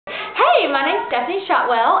Hey, my name's Stephanie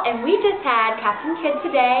Shotwell, and we just had Captain Kidd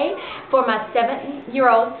today for my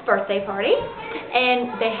 7-year-old's birthday party,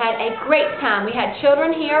 and they had a great time. We had children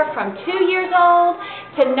here from 2 years old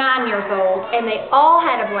to 9 years old, and they all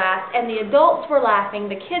had a blast, and the adults were laughing.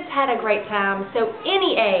 The kids had a great time, so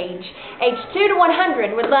any age 2 to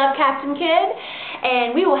 100 would love Captain Kidd,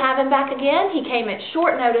 and we will have him back again. He came at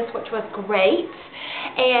short notice, which was great.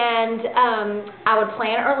 And I would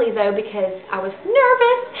plan early though because I was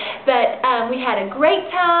nervous, but we had a great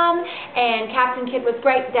time, and Captain Kidd was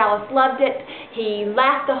great. Dallas loved it. He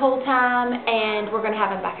laughed the whole time, and we're going to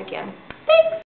have him back again. Thanks!